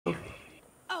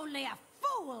Only a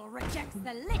fool rejects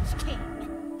the Lich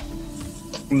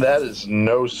King. That is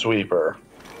no sweeper.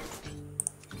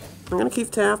 I'm gonna keep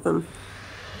tapping.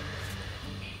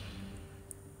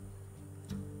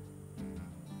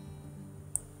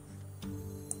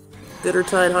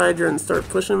 Bittertide Hydra and start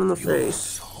pushing him in the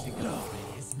face.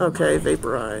 Okay,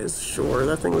 vaporize. Sure,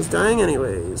 that thing was dying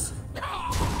anyways.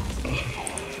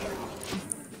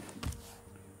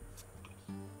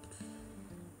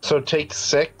 So take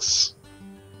 6.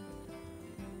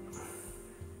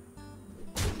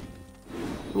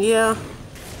 Yeah.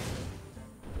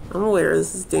 I'm aware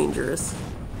this is dangerous.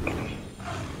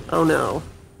 Oh no.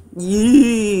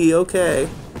 Yee, okay.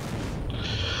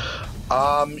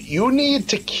 You need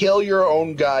to kill your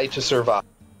own guy to survive.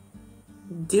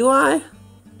 Do I?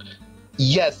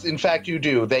 Yes, in fact you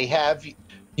do. They have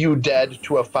you dead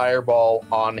to a fireball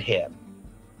on him.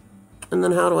 And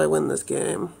then how do I win this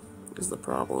game? Is the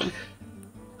problem.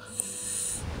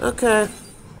 Okay.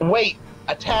 Wait,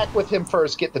 attack with him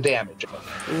first, get the damage.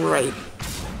 Right.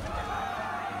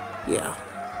 Yeah.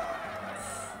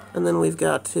 And then we've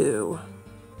got to...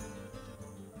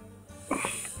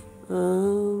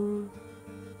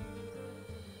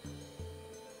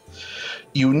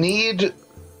 You need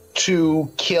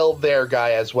to kill their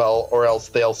guy as well, or else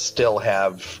they'll still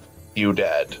have you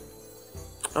dead.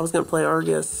 I was going to play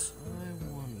Argus.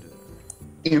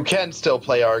 You can still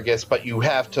play Argus, but you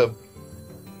have to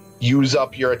use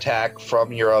up your attack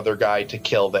from your other guy to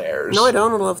kill theirs. No, I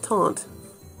don't. It'll have taunt.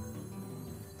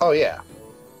 Oh, yeah.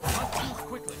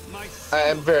 I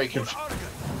am very confused.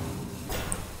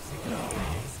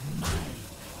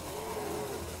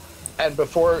 And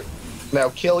before... Now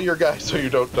kill your guy so you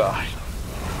don't die.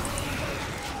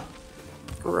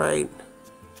 Right.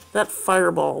 That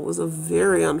fireball was a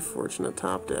very unfortunate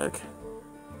top deck.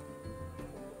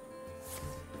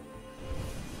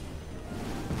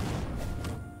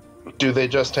 Do they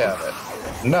just have it?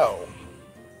 No.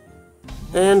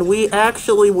 And we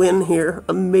actually win here,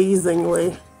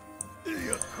 amazingly.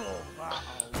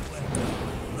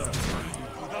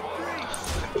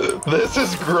 This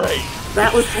is great.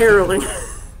 That was harrowing.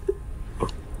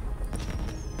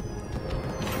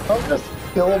 I'll just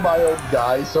kill my own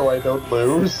guy so I don't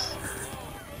lose.